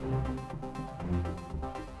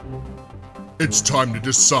It's time to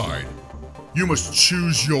decide. You must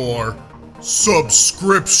choose your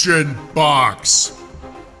subscription box.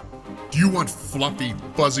 Do you want fluffy,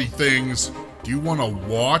 fuzzy things? Do you want a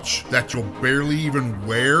watch that you'll barely even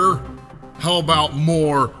wear? How about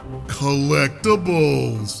more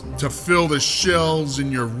collectibles to fill the shelves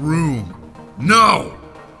in your room? No!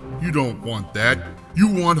 You don't want that. You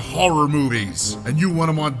want horror movies, and you want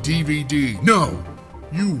them on DVD. No!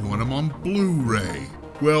 You want them on Blu-ray.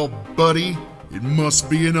 Well, buddy, it must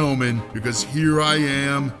be an omen, because here I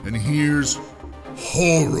am, and here's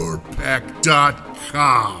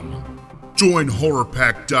HorrorPack.com. Join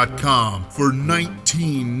HorrorPack.com for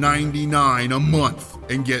 $19.99 a month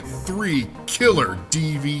and get 3 killer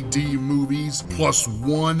DVD movies plus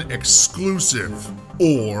 1 exclusive.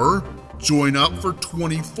 Or join up for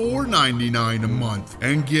 $24.99 a month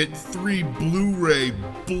and get 3 Blu-ray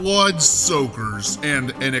blood soakers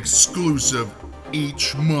and an exclusive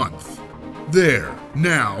each month. There,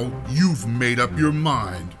 now you've made up your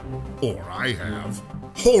mind. Or I have.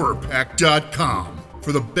 HorrorPack.com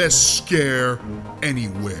for the best scare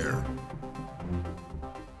anywhere.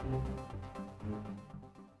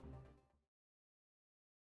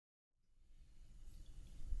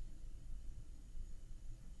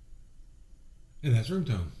 And that's room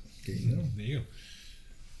tone. There you go. There you go.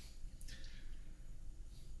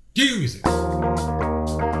 Cue music.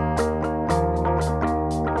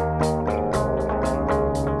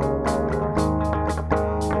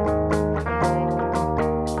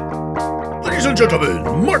 Ladies and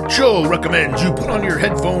gentlemen, Mark Cho recommends you put on your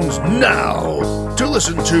headphones now to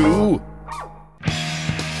listen to...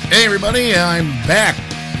 Hey everybody, I'm back,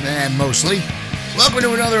 mostly. Welcome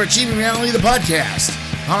to another Achieving Reality, the podcast.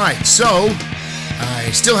 Alright, so,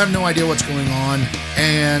 I still have no idea what's going on,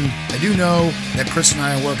 and I do know that Chris and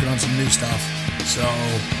I are working on some new stuff, so,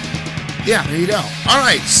 yeah, there you go.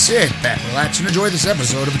 Alright, sit back, relax, and enjoy this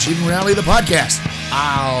episode of Achieving Reality, the podcast.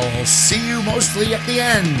 I'll see you mostly at the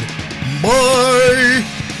end. Bye!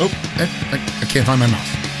 Oh, I can't find my mouth.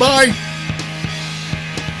 Bye!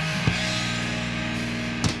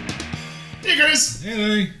 Hey, Chris. Hey,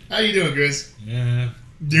 Larry. How you doing, Chris? Yeah.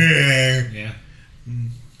 Yeah.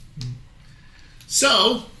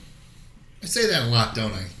 So, I say that a lot,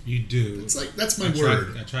 don't I? You do. It's like, that's my I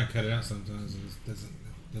word. I try to cut it out sometimes. It just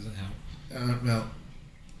doesn't help. Well,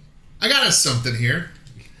 I got us something here.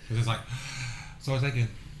 Because it's like, so I was thinking,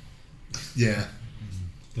 Yeah.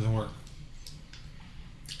 doesn't work.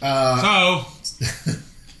 So,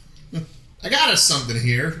 I got us something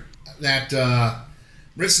here that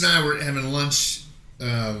Rich and I were having lunch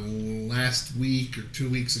last week or 2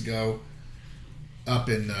 weeks ago up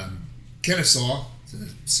in Kennesaw, it's a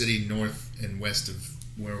city north and west of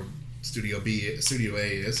where Studio A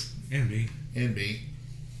is. and B. And B.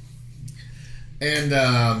 And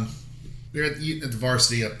we were eating at the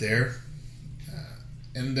Varsity up there.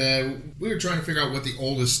 And we were trying to figure out what the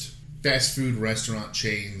oldest fast food restaurant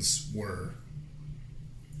chains were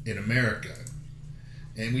in America.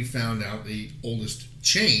 And we found out the oldest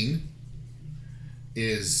chain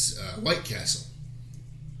is White Castle.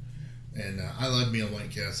 And I love me a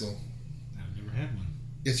White Castle. I've never had one.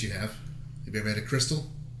 Yes, you have. Have you ever had a Crystal?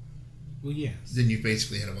 Well, yes. Then you've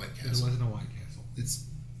basically had a White But it Castle. wasn't a White Castle. It's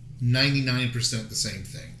 99% the same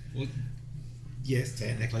thing. Well, yes,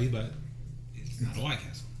 technically, but it's not a White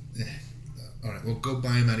Castle. All right, well, go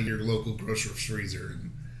buy them out of your local grocery freezer,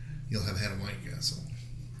 and you'll have had a White Castle.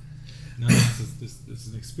 No, this is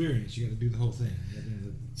an experience. You got to do the whole thing.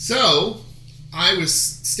 So, I was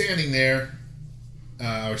standing there,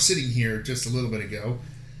 or sitting here just a little bit ago,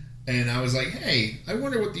 and I was like, hey, I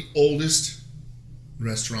wonder what the oldest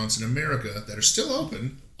restaurants in America that are still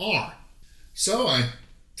open are. So, I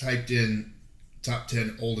typed in top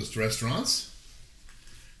 10 oldest restaurants.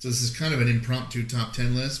 So, this is kind of an impromptu top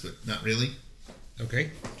 10 list, but not really.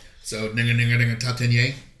 Okay. So, top 10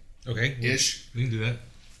 yay? Okay. Ish. We can do that.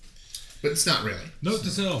 But it's not really. Note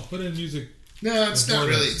to self: put in music. No, it's not Before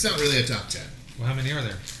really. this. It's not really a top 10. Well, how many are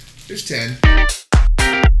there? There's 10.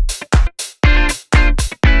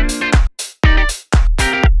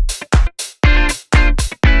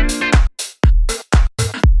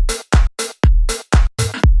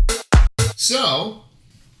 So,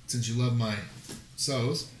 since you love my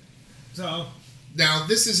so's, So, now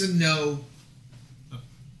this is a no.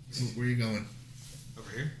 Where are you going? over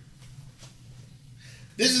here.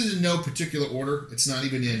 This is in no particular order. It's not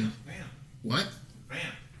even in Bam. what? Bam.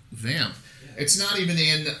 Vamp. Yeah. It's not even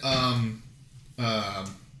in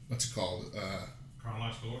what's it called?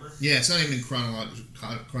 Chronological order? Yeah, it's not even in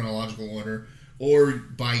chronological order or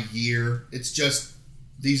by year. It's just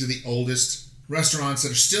these are the oldest restaurants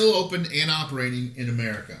that are still open and operating in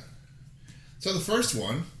America. So the first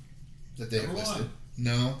one that they have Number listed. one.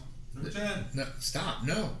 No. Number 10. No. Stop.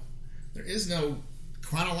 No. There is no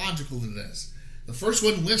chronological to this. The first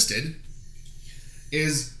one listed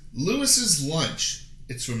is Lewis's Lunch.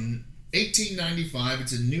 It's from 1895.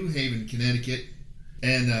 It's in New Haven, Connecticut.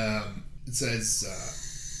 And it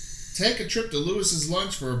says, take a trip to Lewis's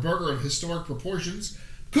Lunch for a burger of historic proportions.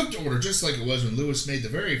 Cooked to order just like it was when Lewis made the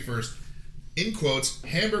very first, in quotes,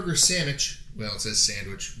 hamburger sandwich. Well, it says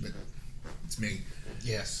sandwich, but it's me.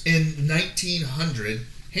 Yes. In 1900,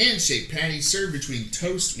 hand-shaped patties served between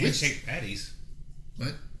toast with... Handshake patties.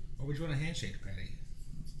 What? Why would you want a handshake patty?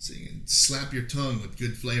 So you can slap your tongue with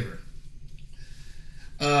good flavor.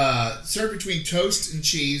 Served between toast and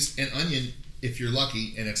cheese and onion, if you're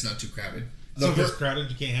lucky, and it's not too crowded. So if it's crowded,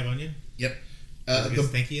 you can't have onion? Yep. Is it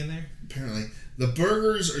stinky in there? Apparently. The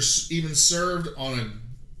burgers are even served on a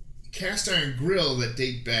cast iron grill that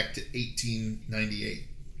date back to 1898.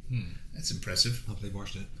 That's impressive. Hope they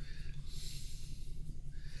washed it.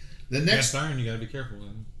 The next... Cast iron, you gotta be careful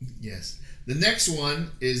with. Yes. The next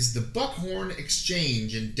one is the Buckhorn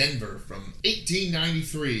Exchange in Denver from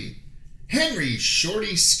 1893. Henry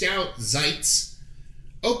Shorty Scout Zeitz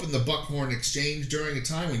opened the Buckhorn Exchange during a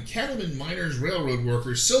time when cattlemen, miners, railroad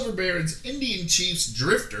workers, silver barons, Indian chiefs,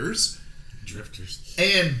 drifters,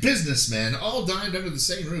 and businessmen all dined under the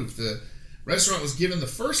same roof. The restaurant was given the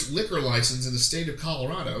first liquor license in the state of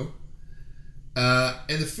Colorado,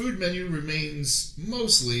 and the food menu remains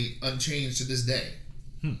mostly unchanged to this day.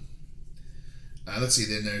 Let's see.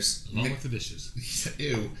 Then there's Along with the dishes.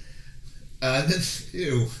 Ew.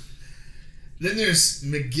 Ew. Then there's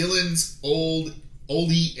McGillen's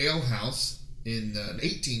Oldie Ale House in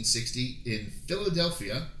 1860 in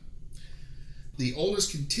Philadelphia. The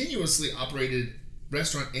oldest continuously operated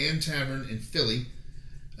restaurant and tavern in Philly.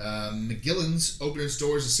 McGillen's opened its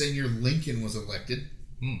doors the same year Lincoln was elected.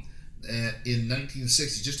 In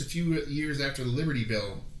 1960, just a few years after the Liberty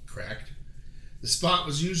Bell cracked. The spot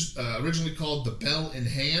was originally called the Bell in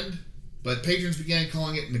Hand, but patrons began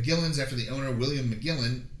calling it McGillen's after the owner, William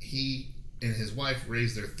McGillen. He and his wife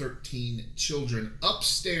raised their 13 children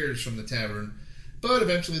upstairs from the tavern, but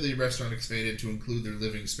eventually the restaurant expanded to include their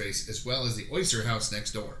living space as well as the Oyster House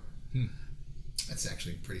next door. That's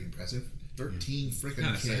actually pretty impressive. 13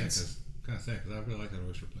 freaking kids. Kind of sad, because I really like that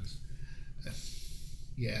oyster place.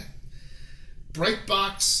 Yeah.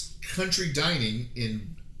 Brightbox Country Dining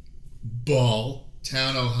in Ball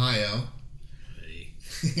Town, Ohio.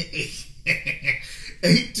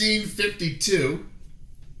 1852.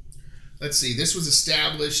 Let's see. This was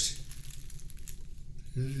established.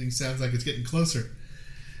 Everything sounds like it's getting closer.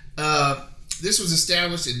 This was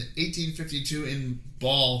established in 1852 in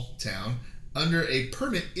Ball Town under a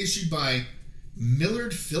permit issued by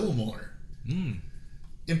Millard Fillmore.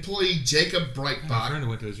 Employee Jacob Brightbox. My friend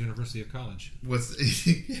went to his University of College.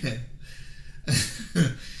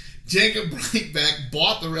 Jacob Brightback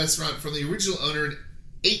bought the restaurant from the original owner in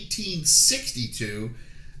 1862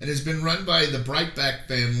 and has been run by the Brightback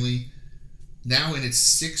family now in its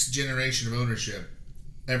 6th generation of ownership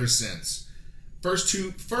ever since.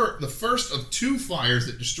 The first of 2 fires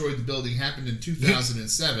that destroyed the building happened in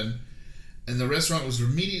 2007, and the restaurant was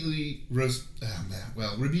immediately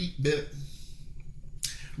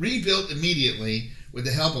rebuilt immediately with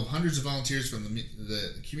the help of hundreds of volunteers from the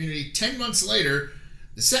community. 10 months later,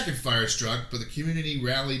 the second fire struck, but the community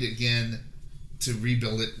rallied again to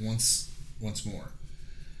rebuild it once more.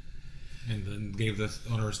 And then gave the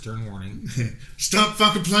owner a stern warning. Stop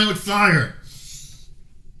fucking playing with fire!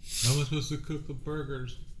 How am I supposed to cook the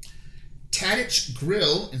burgers? Tadich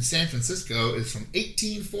Grill in San Francisco is from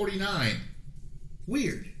 1849.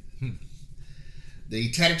 Weird.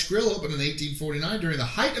 The Tadich Grill opened in 1849 during the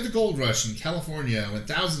height of the gold rush in California when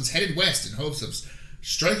thousands headed west in hopes of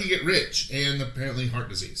striking it rich and apparently heart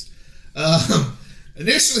disease.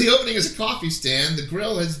 Initially opening as a coffee stand, the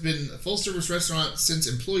grill has been a full-service restaurant since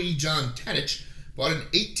employee John Tadich bought it in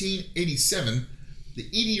 1887. The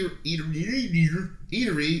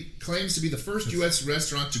eatery claims to be the first U.S.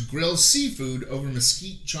 restaurant to grill seafood over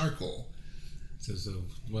mesquite charcoal. Says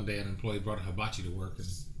one day an employee brought a hibachi to work, and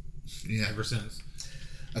ever since.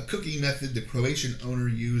 A cooking method the Croatian owner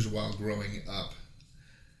used while growing up.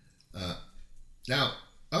 I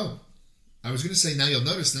was going to say, now you'll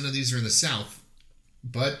notice none of these are in the South,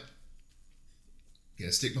 but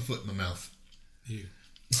gotta stick my foot in my mouth. Ew.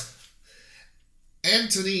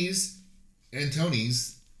 Antoine's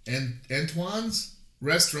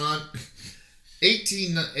Restaurant,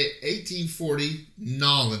 1840,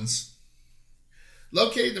 Nolans.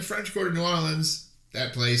 Located in the French Quarter of New Orleans,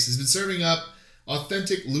 that place has been serving up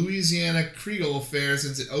authentic Louisiana Creole fare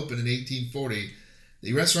since it opened in 1840.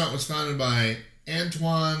 The restaurant was founded by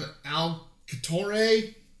Antoine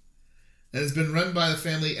Alcatore and has been run by the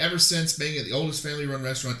family ever since, making it the oldest family-run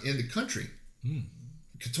restaurant in the country.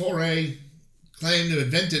 Couture claimed to have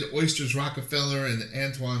invented Oysters Rockefeller and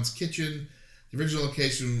Antoine's Kitchen. The original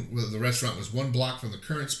location of the restaurant was 1 block from the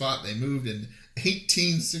current spot. They moved in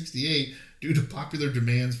 1868 due to popular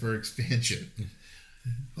demands for expansion.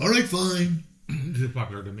 All right, fine. Due to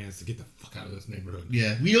popular demands to get the fuck out of this neighborhood.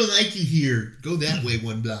 Yeah, we don't like you here. Go that way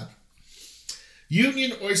 1 block.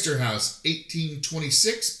 Union Oyster House,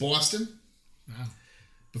 1826, Boston. Wow.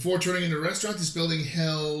 Before turning into a restaurant, this building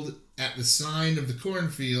held at the sign of the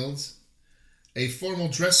cornfields a formal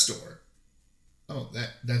dress store. Oh,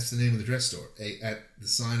 that's the name of the dress store. At the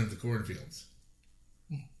sign of the cornfields.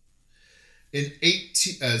 In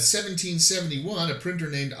 1771, a printer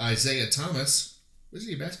named Isaiah Thomas, was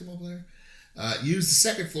he a basketball player? Used the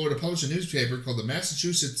second floor to publish a newspaper called the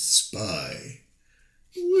Massachusetts Spy.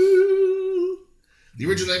 Woo! The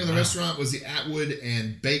original name of the restaurant was the Atwood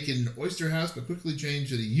and Bacon Oyster House, but quickly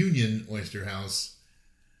changed to the Union Oyster House.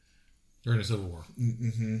 During the Civil War.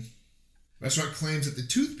 Mm-hmm. Restaurant claims that the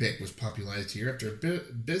toothpick was popularized here after a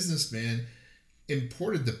businessman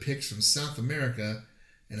imported the picks from South America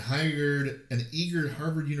and hired an eager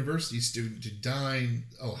Harvard University student to dine.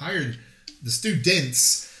 Hired the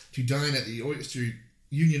students to dine at the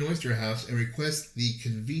Union Oyster House and request the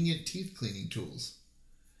convenient teeth cleaning tools.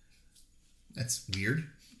 That's weird,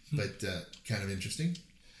 but kind of interesting.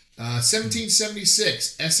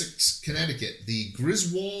 1776, Essex, Connecticut, the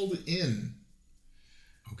Griswold Inn.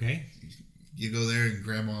 Okay. You go there and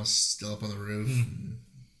Grandma's still up on the roof.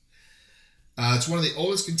 It's one of the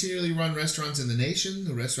oldest continually run restaurants in the nation.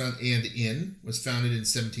 The restaurant and inn was founded in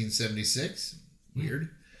 1776. Weird.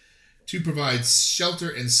 To provide shelter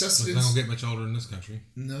and sustenance. Well, I don't get much older in this country.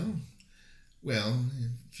 No. Well,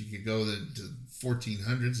 if you could go to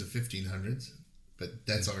 1400s or 1500s, but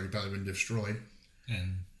that's already probably been destroyed.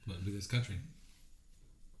 And what would be this country?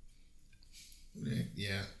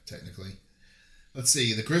 Yeah, technically. Let's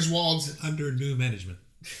see. The Griswolds. Under new management.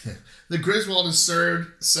 The Griswold has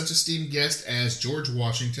served such esteemed guests as George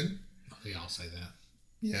Washington. They all say that.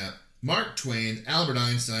 Yeah. Mark Twain, Albert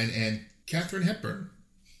Einstein, and Katharine Hepburn.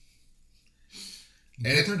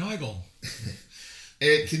 And Katherine Heigl.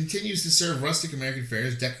 It continues to serve rustic American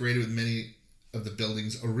fares decorated with many of the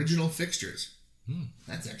building's original fixtures.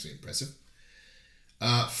 That's actually impressive.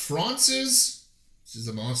 France's, this is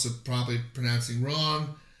I'm also probably pronouncing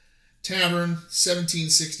wrong, Tavern,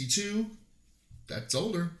 1762. That's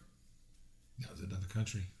older. That was another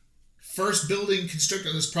country. First building constructed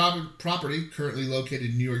on this property, currently located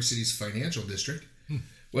in New York City's financial district,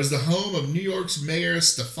 was the home of New York's Mayor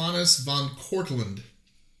Stephanus von Cortlandt.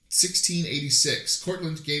 1686.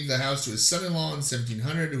 Cortlandt gave the house to his son-in-law in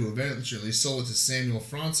 1700, who eventually sold it to Samuel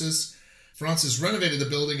Francis. Francis renovated the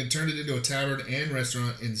building and turned it into a tavern and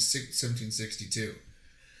restaurant in 1762.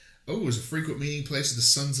 It was a frequent meeting place of the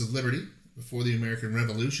Sons of Liberty before the American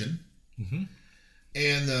Revolution.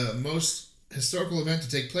 And the most historical event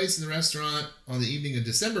to take place in the restaurant on the evening of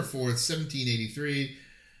December 4th, 1783,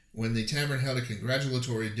 when the tavern held a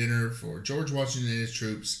congratulatory dinner for George Washington and his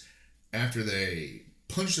troops after they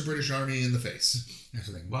punched the British Army in the face.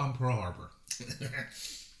 After they bombed Pearl Harbor.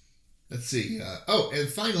 Let's see. And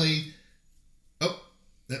finally,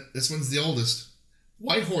 this one's the oldest.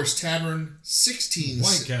 White Horse Tavern,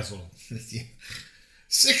 White Castle.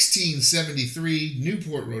 1673,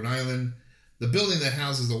 Newport, Rhode Island. The building that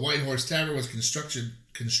houses the White Horse Tavern was constructed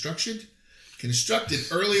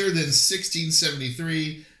earlier than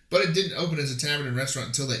 1673, but it didn't open as a tavern and restaurant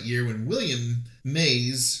until that year when William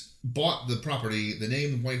Mays bought the property. The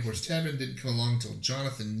name White Horse Tavern didn't come along until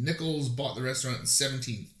Jonathan Nichols bought the restaurant in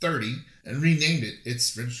 1730 and renamed it.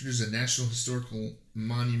 It's registered as a National Historical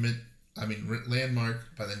Landmark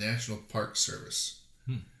by the National Park Service.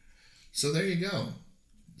 So there you go.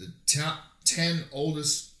 The top 10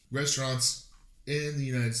 oldest restaurants in the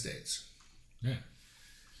United States. Yeah.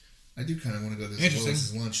 I do kind of want to go to this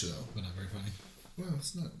Lois's lunch, though. But not very funny. Well,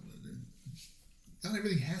 it's not... Not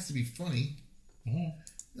everything has to be funny.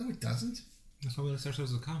 No, it doesn't. That's why we list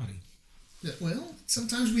ourselves as a comedy. Well,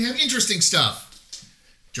 sometimes we have interesting stuff.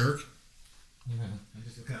 Jerk. Yeah, I'm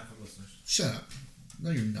just looking out for listeners. Shut up. No,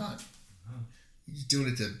 you're not. You're just doing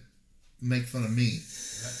it to make fun of me.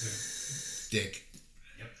 That too. Dick.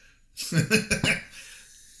 Yep.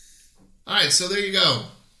 Alright, so there you go.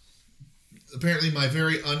 Apparently my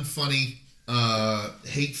very unfunny,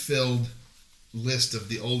 hate-filled list of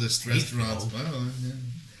the oldest restaurants. Well,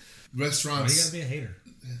 restaurants. Why you gotta be a hater?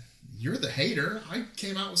 You're the hater. I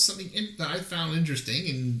came out with something that I found interesting,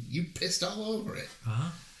 and you pissed all over it.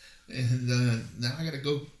 And now I got to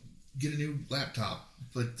go get a new laptop.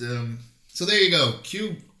 But so there you go.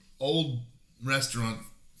 Cue old restaurant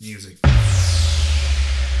music.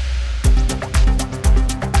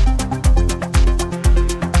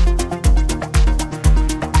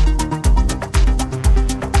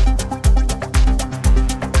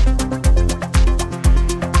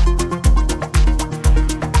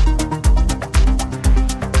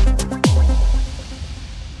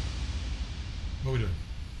 What are we doing?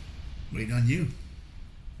 Waiting on you.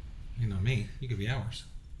 You know me. You could be hours.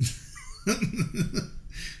 Well,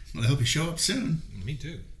 I hope you show up soon. Me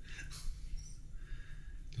too.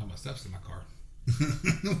 All my stuff's in my car.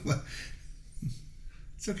 Well,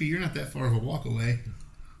 it's okay. You're not that far of a walk away.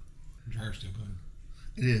 Dryer's still going.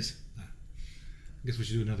 It is. I guess we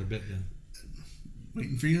should do another bit then.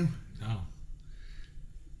 Waiting for you. Oh.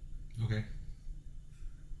 Okay.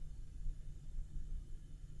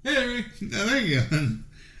 Hey, Henry. Oh, there you go.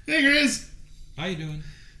 Hey, Chris. How you doing?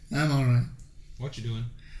 I'm all right. What you doing?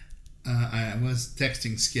 I was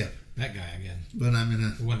texting Skip, That guy again. but I'm in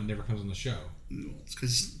a... The one that never comes on the show. It's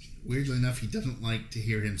because, weirdly enough, he doesn't like to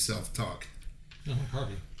hear himself talk. No, like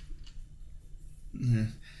Harvey. Yeah.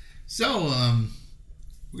 So,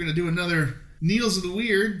 we're going to do another Neils of the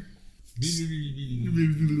Weird.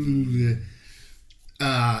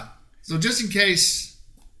 So just in case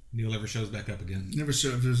Neil ever shows back up again. ever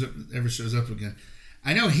shows up again,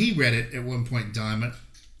 I know he read it at one point in time. But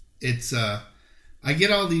it's I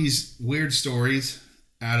get all these weird stories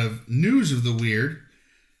out of News of the Weird,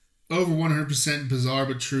 over 100% bizarre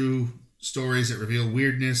but true stories that reveal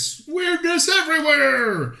weirdness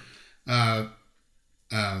everywhere.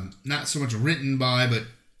 Not so much written by, but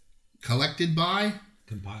collected by.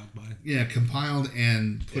 Compiled by. Yeah, compiled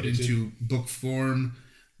and put Edited. into book form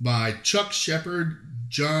by Chuck Shepard,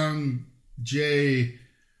 John J.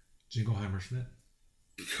 Jingleheimer Schmidt.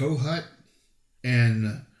 Kohut,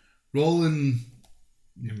 and Roland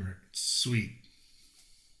Emmerich. Sweet.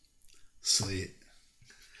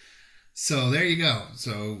 So there you go.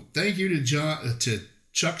 So thank you to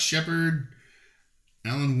Chuck Shepard,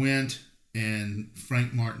 Alan Wendt, and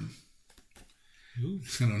Frank Martin. Who?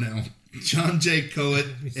 I don't know. John J.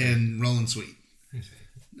 Kohut and Roland Sweet. Let me see.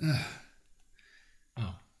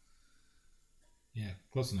 Oh. Yeah,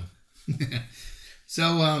 close enough. So,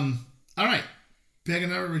 all right. Pick a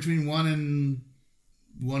number between 1 and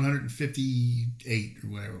 158 or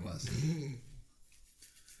whatever it was.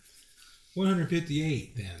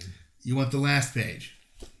 158 then. You want the last page.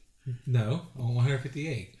 No, I want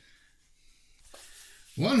 158.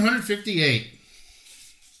 158.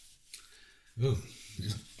 Ooh,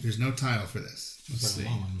 There's no title for this. Let's that's see. a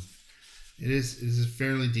long one. It is a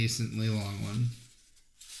fairly decently long one.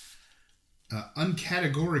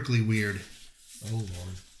 Uncategorically weird. Oh,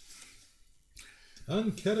 Lord.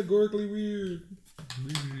 Uncategorically weird.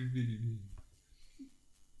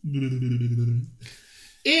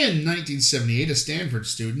 In 1978, a Stanford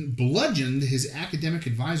student bludgeoned his academic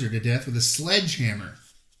advisor to death with a sledgehammer.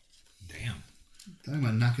 Damn. Talking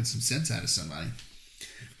about knocking some sense out of somebody.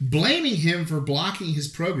 Blaming him for blocking his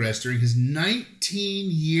progress during his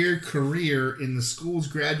 19-year career in the school's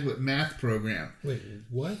graduate math program. Wait,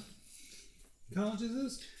 what college is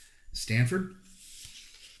this? Stanford.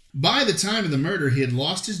 By the time of the murder, he had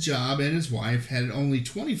lost his job and his wife had only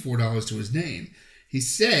 $24 to his name. He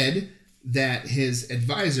said that his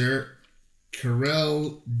advisor,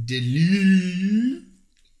 Carel Delisle,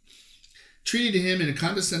 treated him in a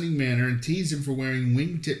condescending manner and teased him for wearing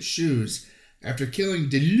wingtip shoes. After killing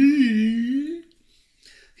Delisle,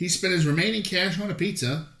 he spent his remaining cash on a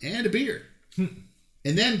pizza and a beer, and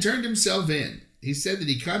then turned himself in. He said that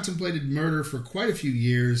he contemplated murder for quite a few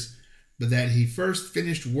years, but that he first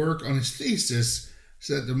finished work on his thesis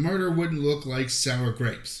so that the murder wouldn't look like sour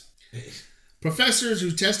grapes. Professors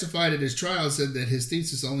who testified at his trial said that his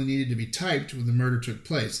thesis only needed to be typed when the murder took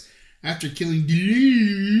place. After killing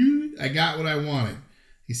Delisle, I got what I wanted.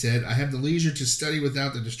 He said, I have the leisure to study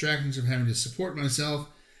without the distractions of having to support myself.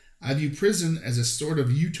 I view prison as a sort of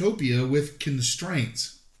utopia with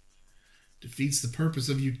constraints. Defeats the purpose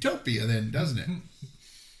of utopia then, doesn't it?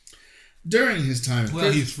 During his time in Well,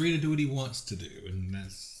 prison... he's free to do what he wants to do, and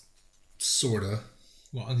that's... Sorta.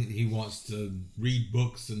 Well, I think he wants to read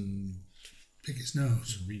books and Pick his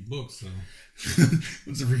nose. read books, so...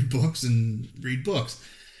 Wants to read books and read books.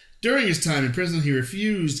 During his time in prison, he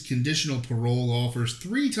refused conditional parole offers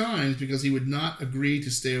 3 times because he would not agree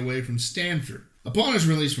to stay away from Stanford. Upon his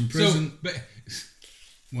release from prison... So, but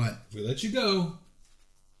What? if we let you go,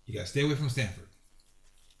 you gotta stay away from Stanford.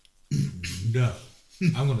 No.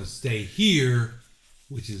 I'm gonna stay here,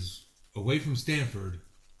 which is away from Stanford,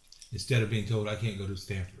 instead of being told I can't go to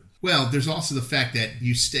Stanford. Well, there's also the fact that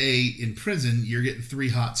you stay in prison, you're getting 3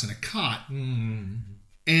 hots and a cot, and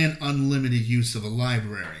unlimited use of a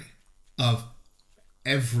library. Of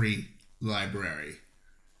every library.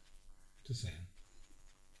 Just saying.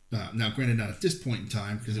 Now, granted, not at this point in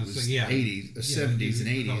time, because it was 80s, 70s, and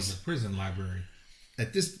 80s. It was a prison library.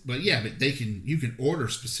 But you can order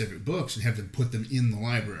specific books and have them put them in the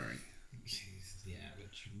library. Yeah, but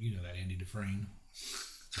you know that Andy Dufresne.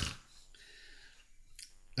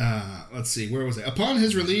 Let's see, where was I? Upon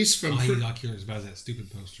his release from... All he got curious about is that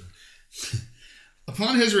stupid poster.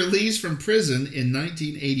 Upon his release from prison in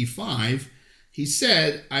 1985, he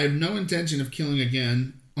said, "I have no intention of killing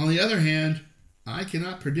again. On the other hand, I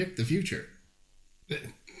cannot predict the future."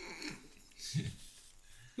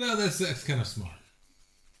 Well, that's kind of smart.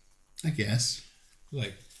 I guess.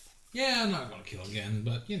 Like, yeah, I'm not going to kill again,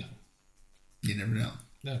 but, you know. You never know.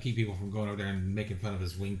 That'll keep people from going over there and making fun of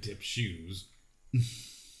his wingtip shoes.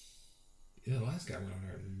 The last guy went over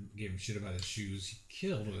there and gave him shit about his shoes. He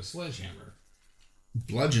killed with a sledgehammer.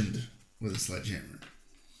 Bludgeoned with a sledgehammer.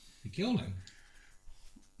 He killed him.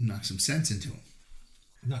 Knocked some sense into him.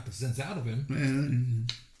 Knocked the sense out of him.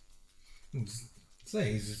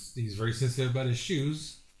 Say he's very sensitive about his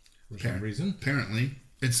shoes for some reason. Apparently,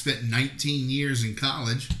 it spent 19 years in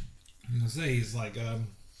college. I'm gonna say he's like,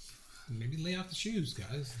 maybe lay off the shoes,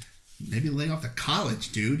 guys. Maybe lay off the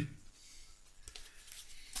college, dude.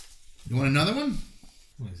 You want another one?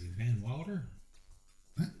 What is he, Van Wilder?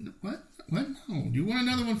 What? No. Do you want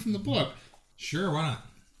another one from the book? Sure, why not?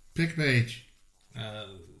 Pick a page.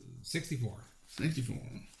 64. 64.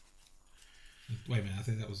 Wait a minute, I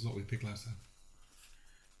think that was what we picked last time.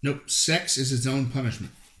 Nope. Sex is its own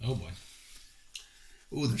punishment. Oh boy.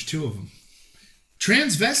 Oh, there's 2 of them.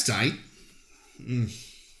 Transvestite.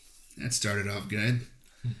 That started off good.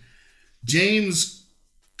 James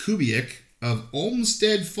Kubiak of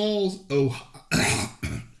Olmsted Falls, Ohio.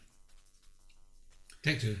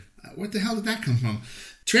 Take 2. What the hell did that come from?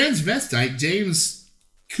 Transvestite James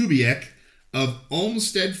Kubiak of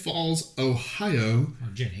Olmsted Falls, Ohio.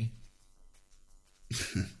 Or Jenny.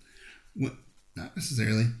 Not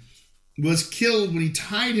necessarily. Was killed when he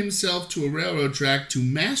tied himself to a railroad track to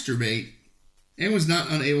masturbate and was not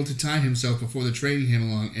unable to tie himself before the train came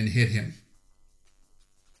along and hit him.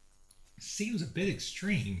 Seems a bit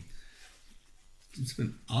extreme. It's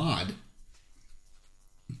been odd.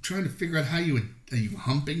 I'm trying to figure out how are you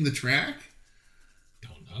humping the track?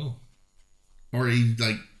 Don't know. Or are you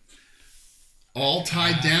like all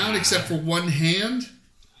tied down except for one hand?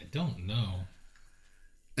 I don't know.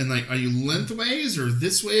 And like, are you lengthways or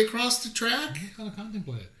this way across the track? I'm gonna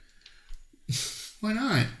contemplate it. Why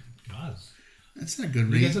not? Because That's not a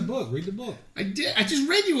good read. That's a book. Read the book. I did. I just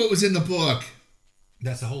read you what was in the book.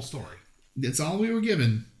 That's the whole story. That's all we were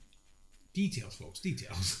given. Details, folks.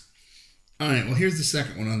 Details. All right. Well, here's the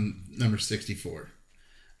second one on number 64.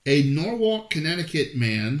 A Norwalk, Connecticut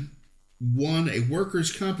man won a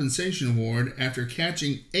workers' compensation award after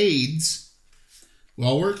catching AIDS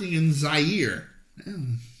while working in Zaire.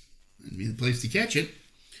 Well, that'd be the place to catch it.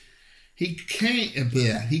 He claimed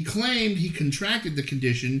he contracted the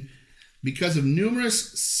condition because of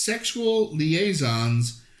numerous sexual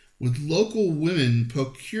liaisons with local women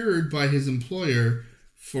procured by his employer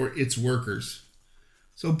for its workers.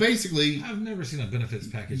 So basically, I've never seen a benefits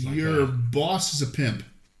package like that. your boss is a pimp.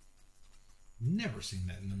 Never seen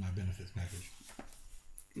that in my benefits package.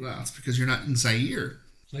 Well, it's because you're not in Zaire.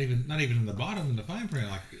 It's not even in the bottom in the fine print.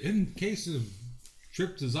 Like, in case of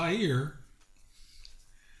trip to Zaire.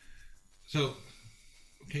 So,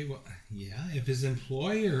 okay, well, yeah, if his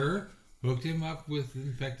employer hooked him up with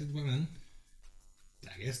infected women,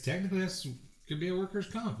 I guess technically that could be a workers'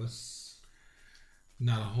 comp. That's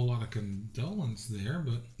not a whole lot of condolence there,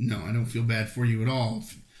 but... No, I don't feel bad for you at all.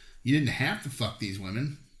 You didn't have to fuck these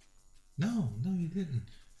women. No, you didn't.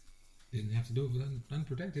 Didn't have to do it with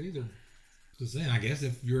unprotected either. Just saying, I guess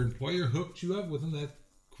if your employer hooked you up with them, that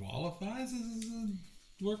qualifies as a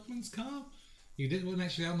workman's comp. He wasn't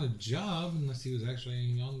actually on the job unless he was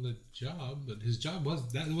actually on the job, but his job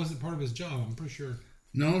wasn't part of his job, I'm pretty sure.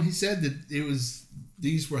 No, he said that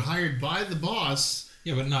these were hired by the boss.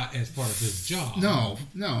 Yeah, but not as part of his job. No.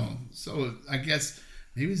 So I guess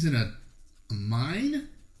maybe he's in a mine?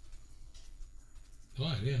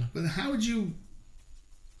 Oh, yeah. But how would you...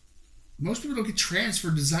 Most people don't get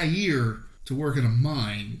transferred to Zaire to work in a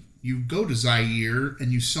mine. You go to Zaire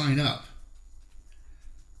and you sign up.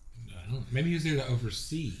 I don't know. Maybe he was there to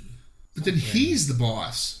oversee. But then he's the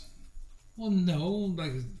boss. Well, no.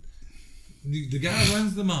 Like, the guy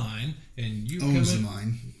runs the mine, and you Owns come the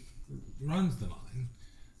mine. Runs the mine.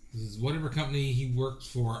 This is whatever company he works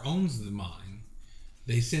for owns the mine.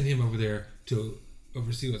 they send him over there to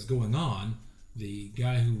oversee what's going on. The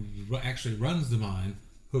guy who actually runs the mine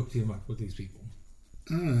hooked him up with these people.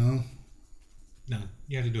 I don't know. No,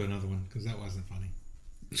 you have to do another one because that wasn't funny.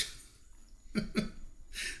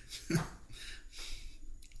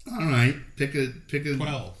 All right, pick a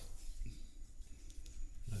 12.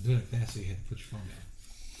 I'm doing it fast, so you had to put your phone down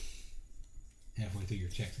halfway through your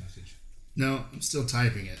text message. No, I'm still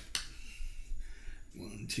typing it.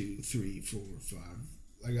 1, 2, 3, 4, 5.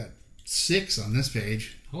 I got 6 on this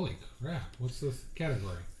page. Holy crap! What's the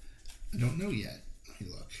category? I don't know yet. Let me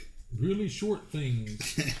look. Really short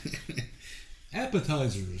things.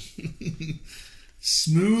 Appetizers.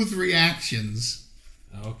 Smooth reactions.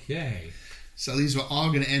 Okay. So these are all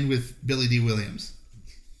going to end with Billy D. Williams.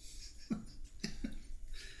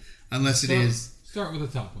 Unless it is. Start with the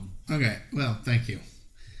top one. Okay, well, thank you.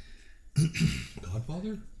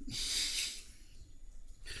 Godfather?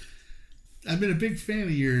 I've been a big fan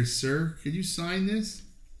of yours, sir. Could you sign this?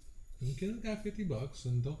 You could have got $50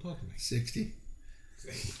 and don't talk to me. 60.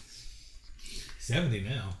 70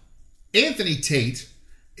 now. Anthony Tate,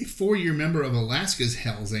 a 4-year member of Alaska's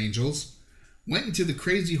Hells Angels, went into the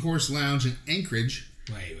Crazy Horse Lounge in Anchorage.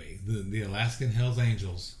 Wait. The Alaskan Hells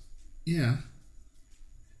Angels. Yeah.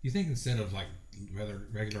 You think instead of like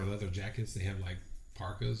regular leather jackets, they have like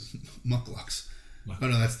parkas? Mucklucks. Oh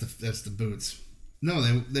no, that's the boots. No,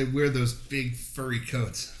 they wear those big furry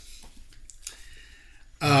coats.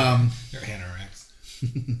 They're anoraks.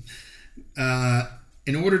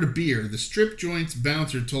 In order to beer, the strip joint's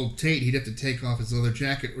bouncer told Tate he'd have to take off his leather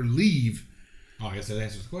jacket or leave. Oh, I guess that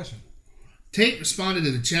answers the question. Tate responded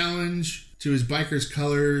to the challenge to his biker's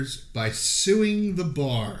colors by suing the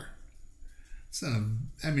bar. It's not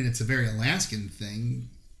it's a very Alaskan thing,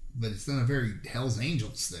 but it's not a very Hells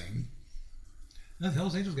Angels thing. No, the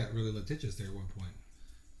Hells Angels got really litigious there at one point.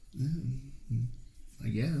 I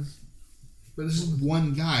guess. But this is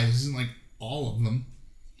one guy. This isn't like all of them.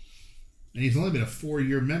 And he's only been a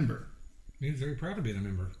 4-year member. He's very proud of being a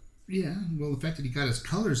member. Yeah, well, the fact that he got his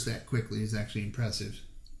colors that quickly is actually impressive.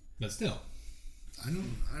 But still.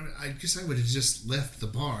 I guess I would have just left the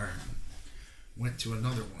bar and went to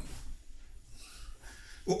another one.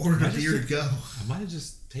 Or ordered a beer to go. I might have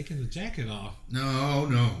just taken the jacket off. No,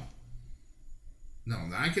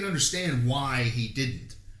 I can understand why he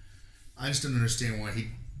didn't. I just don't understand why he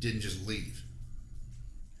didn't just leave.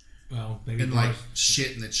 Well, maybe and bars, like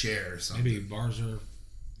shit in the chair or something. Maybe bars are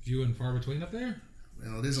few and far between up there.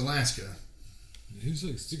 Well, it is Alaska. He's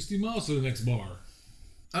like 60 miles to the next bar.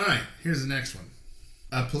 All right, here's the next one.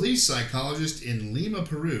 A police psychologist in Lima,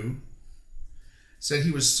 Peru, said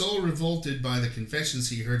he was so revolted by the confessions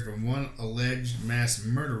he heard from one alleged mass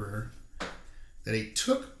murderer that he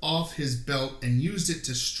took off his belt and used it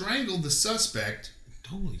to strangle the suspect.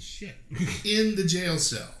 Holy shit. In the jail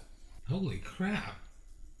cell. Holy crap.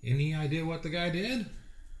 Any idea what the guy did?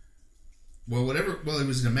 Well, he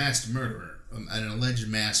was a mass murderer, an alleged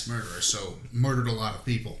mass murderer, so murdered a lot of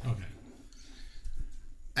people. Okay.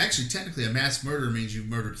 Actually, technically, a mass murder means you've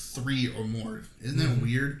murdered 3 or more. Isn't that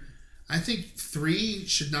weird? I think 3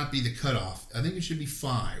 should not be the cutoff. I think it should be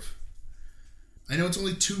 5. I know it's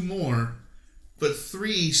only 2 more, but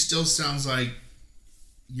 3 still sounds like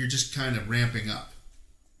you're just kind of ramping up.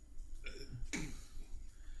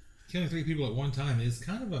 Killing 3 people at one time is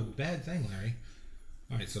kind of a bad thing, Larry.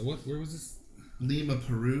 All right, so where was this? Lima,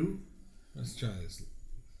 Peru. Let's try this.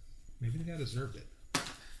 Maybe the guy deserved it.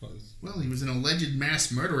 Well, he was an alleged mass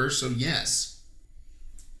murderer, so yes.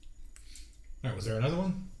 All right, was there another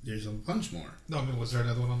one? There's a bunch more. No, I mean, was there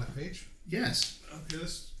another one on that page? Yes. Okay,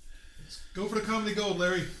 let's go for the comedy gold,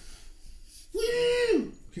 Larry.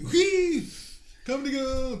 Woo! Whee! Comedy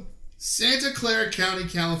gold! Santa Clara County,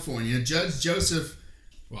 California, Judge Joseph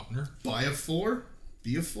Wapner.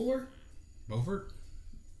 Beaufort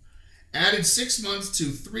added 6 months to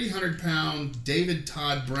 300-pound David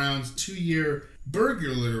Todd Brown's 2-year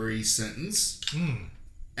burglary sentence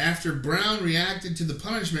after Brown reacted to the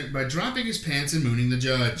punishment by dropping his pants and mooning the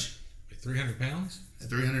judge. 300 pounds? At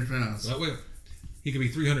 300 pounds. Well, wait, he could be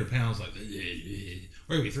 300 pounds like, or he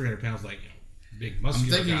could be 300 pounds like, big I'm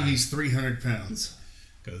muscular thinking guy. he's 300 pounds.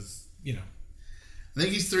 Because, I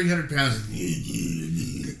think he's 300 pounds.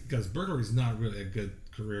 Because burglary is not really a good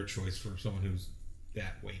career choice for someone who's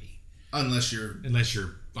that weighty. Unless you're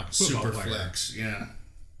like a football super player. flex, yeah.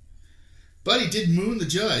 But he did moon the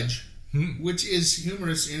judge, which is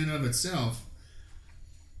humorous in and of itself.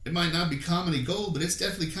 It might not be comedy gold, but it's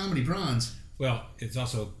definitely comedy bronze. Well, it's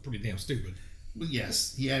also pretty damn stupid. Well,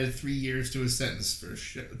 yes, he added 3 years to his sentence for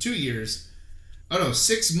 2 years. Oh no,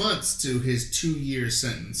 6 months to his 2-year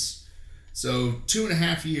sentence. So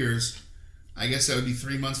 2.5 years I guess that would be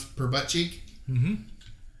 3 months per butt cheek. Mm-hmm.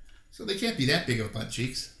 So they can't be that big of butt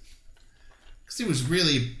cheeks. Because if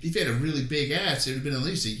he had a really big ass, it would have been at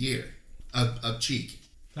least a year of cheek.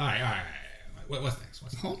 All right. What's next?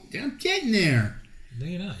 Oh, I'm getting there. No,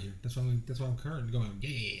 you're not. That's why I'm currently going.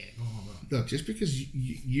 Yeah. Go on. Look, just because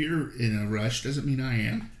you're in a rush doesn't mean I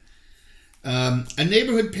am. A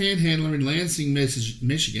neighborhood panhandler in Lansing,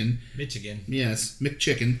 Michigan. Yes,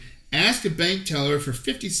 McChicken, asked a bank teller for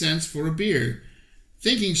 50 cents for a beer.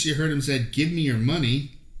 Thinking she heard him said, "Give me your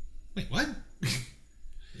money." Wait, what?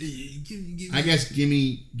 I guess give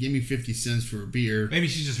me 50 cents for a beer. Maybe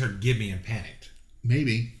she just heard "give me" and panicked.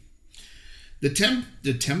 Maybe. The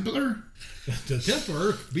Templar? The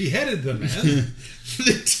Templar beheaded the man.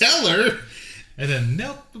 The teller? And then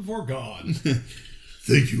knelt before God.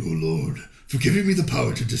 Thank you, O Lord, for giving me the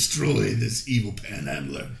power to destroy this evil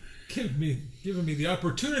panhandler. Giving me the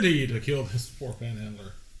opportunity to kill this poor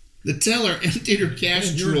panhandler. The teller emptied her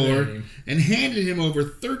cash drawer and handed him over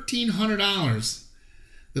 $1,300.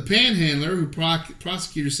 The panhandler, who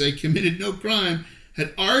prosecutors say committed no crime,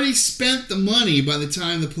 had already spent the money by the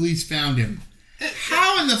time the police found him.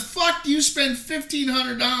 How in the fuck do you spend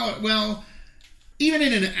 $1,500? Well, even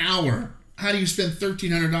in an hour, how do you spend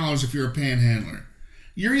 $1,300 if you're a panhandler?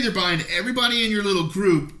 You're either buying everybody in your little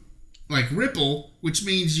group, like Ripple, which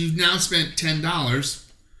means you've now spent $10.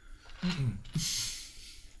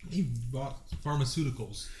 He bought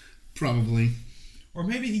pharmaceuticals. Probably. Or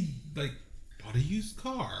maybe he, bought a used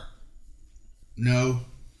car. No.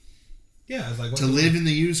 Yeah, it's like... To live in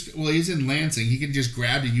the used... Well, he's in Lansing. He can just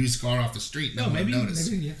grab a used car off the street. Maybe you have to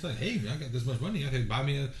say, hey, I got this much money. I could buy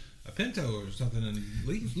me a Pinto or something and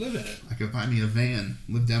live in it. I could buy me a van.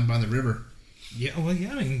 Live down by the river. Yeah, well,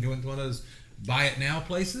 yeah. I mean, go into one of those buy it now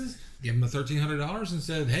places, give him the $1,300 and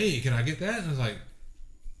said, hey, can I get that? And I was like,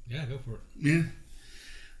 yeah, go for it. Yeah.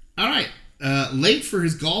 All right. Late for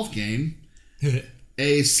his golf game,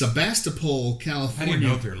 a Sebastopol, California. How do you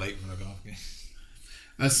know if you're late for a golf game?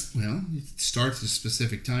 Well, it starts at a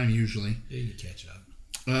specific time usually. Yeah, you can catch up.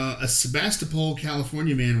 A Sebastopol,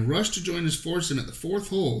 California man rushed to join his foursome at the fourth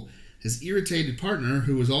hole. His irritated partner,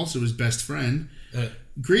 who was also his best friend,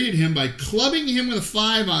 greeted him by clubbing him with a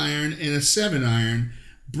 5-iron and a 7-iron,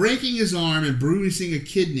 breaking his arm and bruising a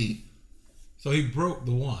kidney. So he broke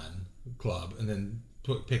the one club and then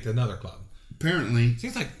picked another club. Apparently.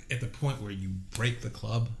 Seems like at the point where you break the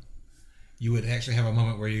club, you would actually have a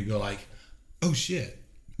moment where you go like, oh shit.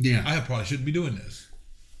 Yeah. I probably shouldn't be doing this.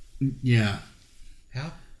 Yeah.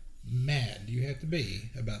 How mad do you have to be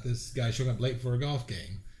about this guy showing up late for a golf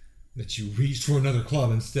game that you reached for another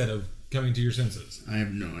club instead of coming to your senses? I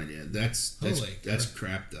have no idea. That's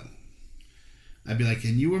crap though. I'd be like,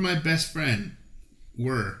 and you were my best friend.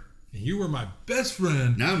 And you were my best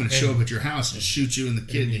friend. Now I'm going to show up at your house and shoot you in the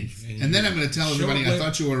kidney. And then I'm going to tell everybody I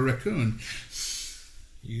thought you were a raccoon.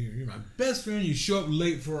 You're my best friend. You show up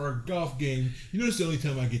late for our golf game. You know, it's the only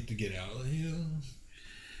time I get to get out.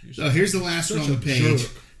 So here's the last one on the page.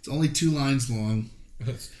 Jerk. It's only 2 lines long.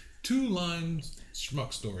 That's 2 lines,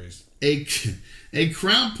 schmuck stories. A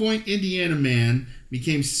Crown Point, Indiana man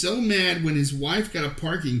became so mad when his wife got a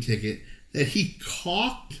parking ticket that he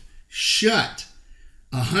caulked shut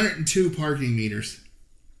 102 parking meters.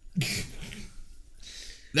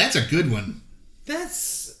 That's a good one.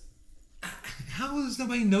 How has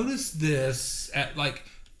nobody noticed this at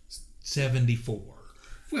 74?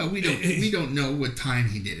 Well, we don't know what time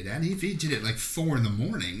he did it at. If he did it 4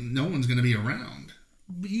 a.m, no one's going to be around.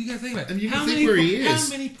 But you got to think about it. I mean, you can think where he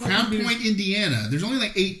is. Crown Point, Indiana. There's only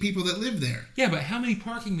 8 people that live there. Yeah, but how many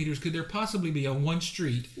parking meters could there possibly be on one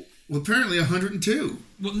street? Well, apparently 102.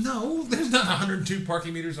 Well, no, there's not 102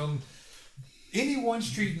 parking meters on any one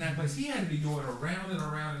street in that place. He had to be going around and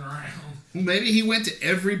around and around. Well, maybe he went to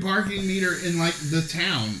every parking meter in the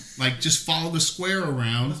town. Just follow the square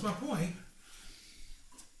around. That's my point.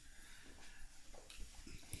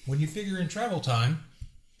 When you figure in travel time,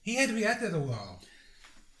 he had to be at that a while.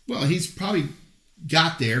 Well, he's probably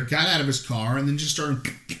got out of his car, and then just started...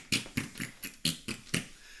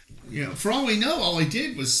 for all we know, all he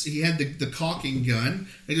did was he had the caulking gun.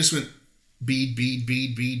 It just went bead, bead,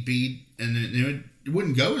 bead, bead, bead, and it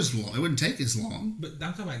wouldn't go as long. It wouldn't take as long. But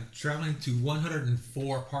I'm talking about traveling to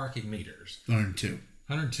 104 parking meters. 102.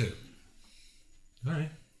 102. All right.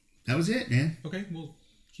 That was it, man. Okay, well,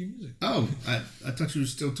 cue music. Oh, I thought you were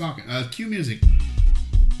still talking. Cue music.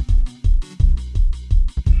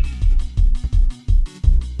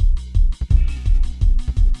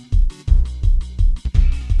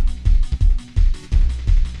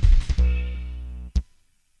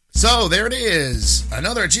 So there it is.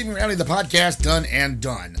 Another Achieving Reality, the podcast, done and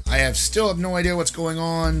done. I still have no idea what's going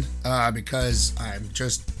on because I'm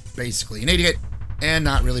just basically an idiot and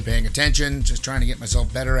not really paying attention. Just trying to get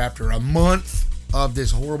myself better after a month of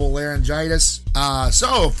this horrible laryngitis.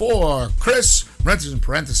 So for Chris,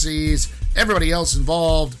 parentheses, everybody else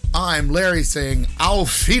involved, I'm Larry saying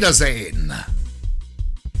Auf Wiedersehen.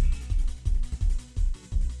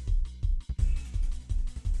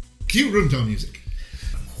 Cue room tone music.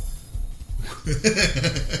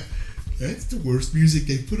 That's the worst music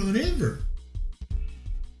they've put on ever.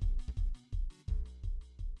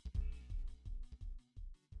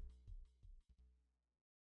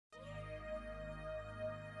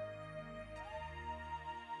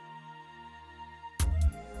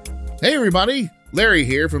 Hey everybody, Larry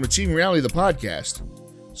here from Achieving Reality, the podcast.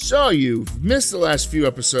 So you've missed the last few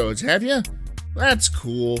episodes, have you? That's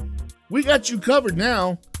cool. We got you covered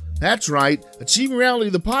now. That's right, Achieving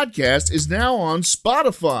Reality, the podcast is now on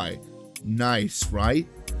Spotify. Nice, right?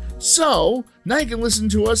 So, now you can listen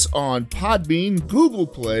to us on Podbean, Google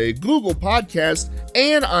Play, Google Podcast,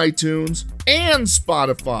 and iTunes, and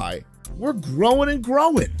Spotify. We're growing and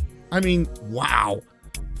growing. I mean, wow.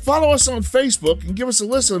 Follow us on Facebook and give us a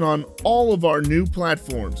listen on all of our new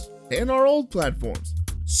platforms and our old platforms.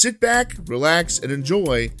 Sit back, relax, and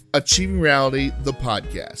enjoy Achieving Reality, the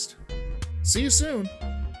podcast. See you soon.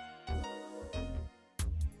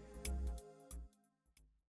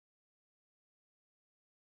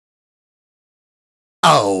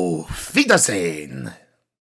 Auf Wiedersehen.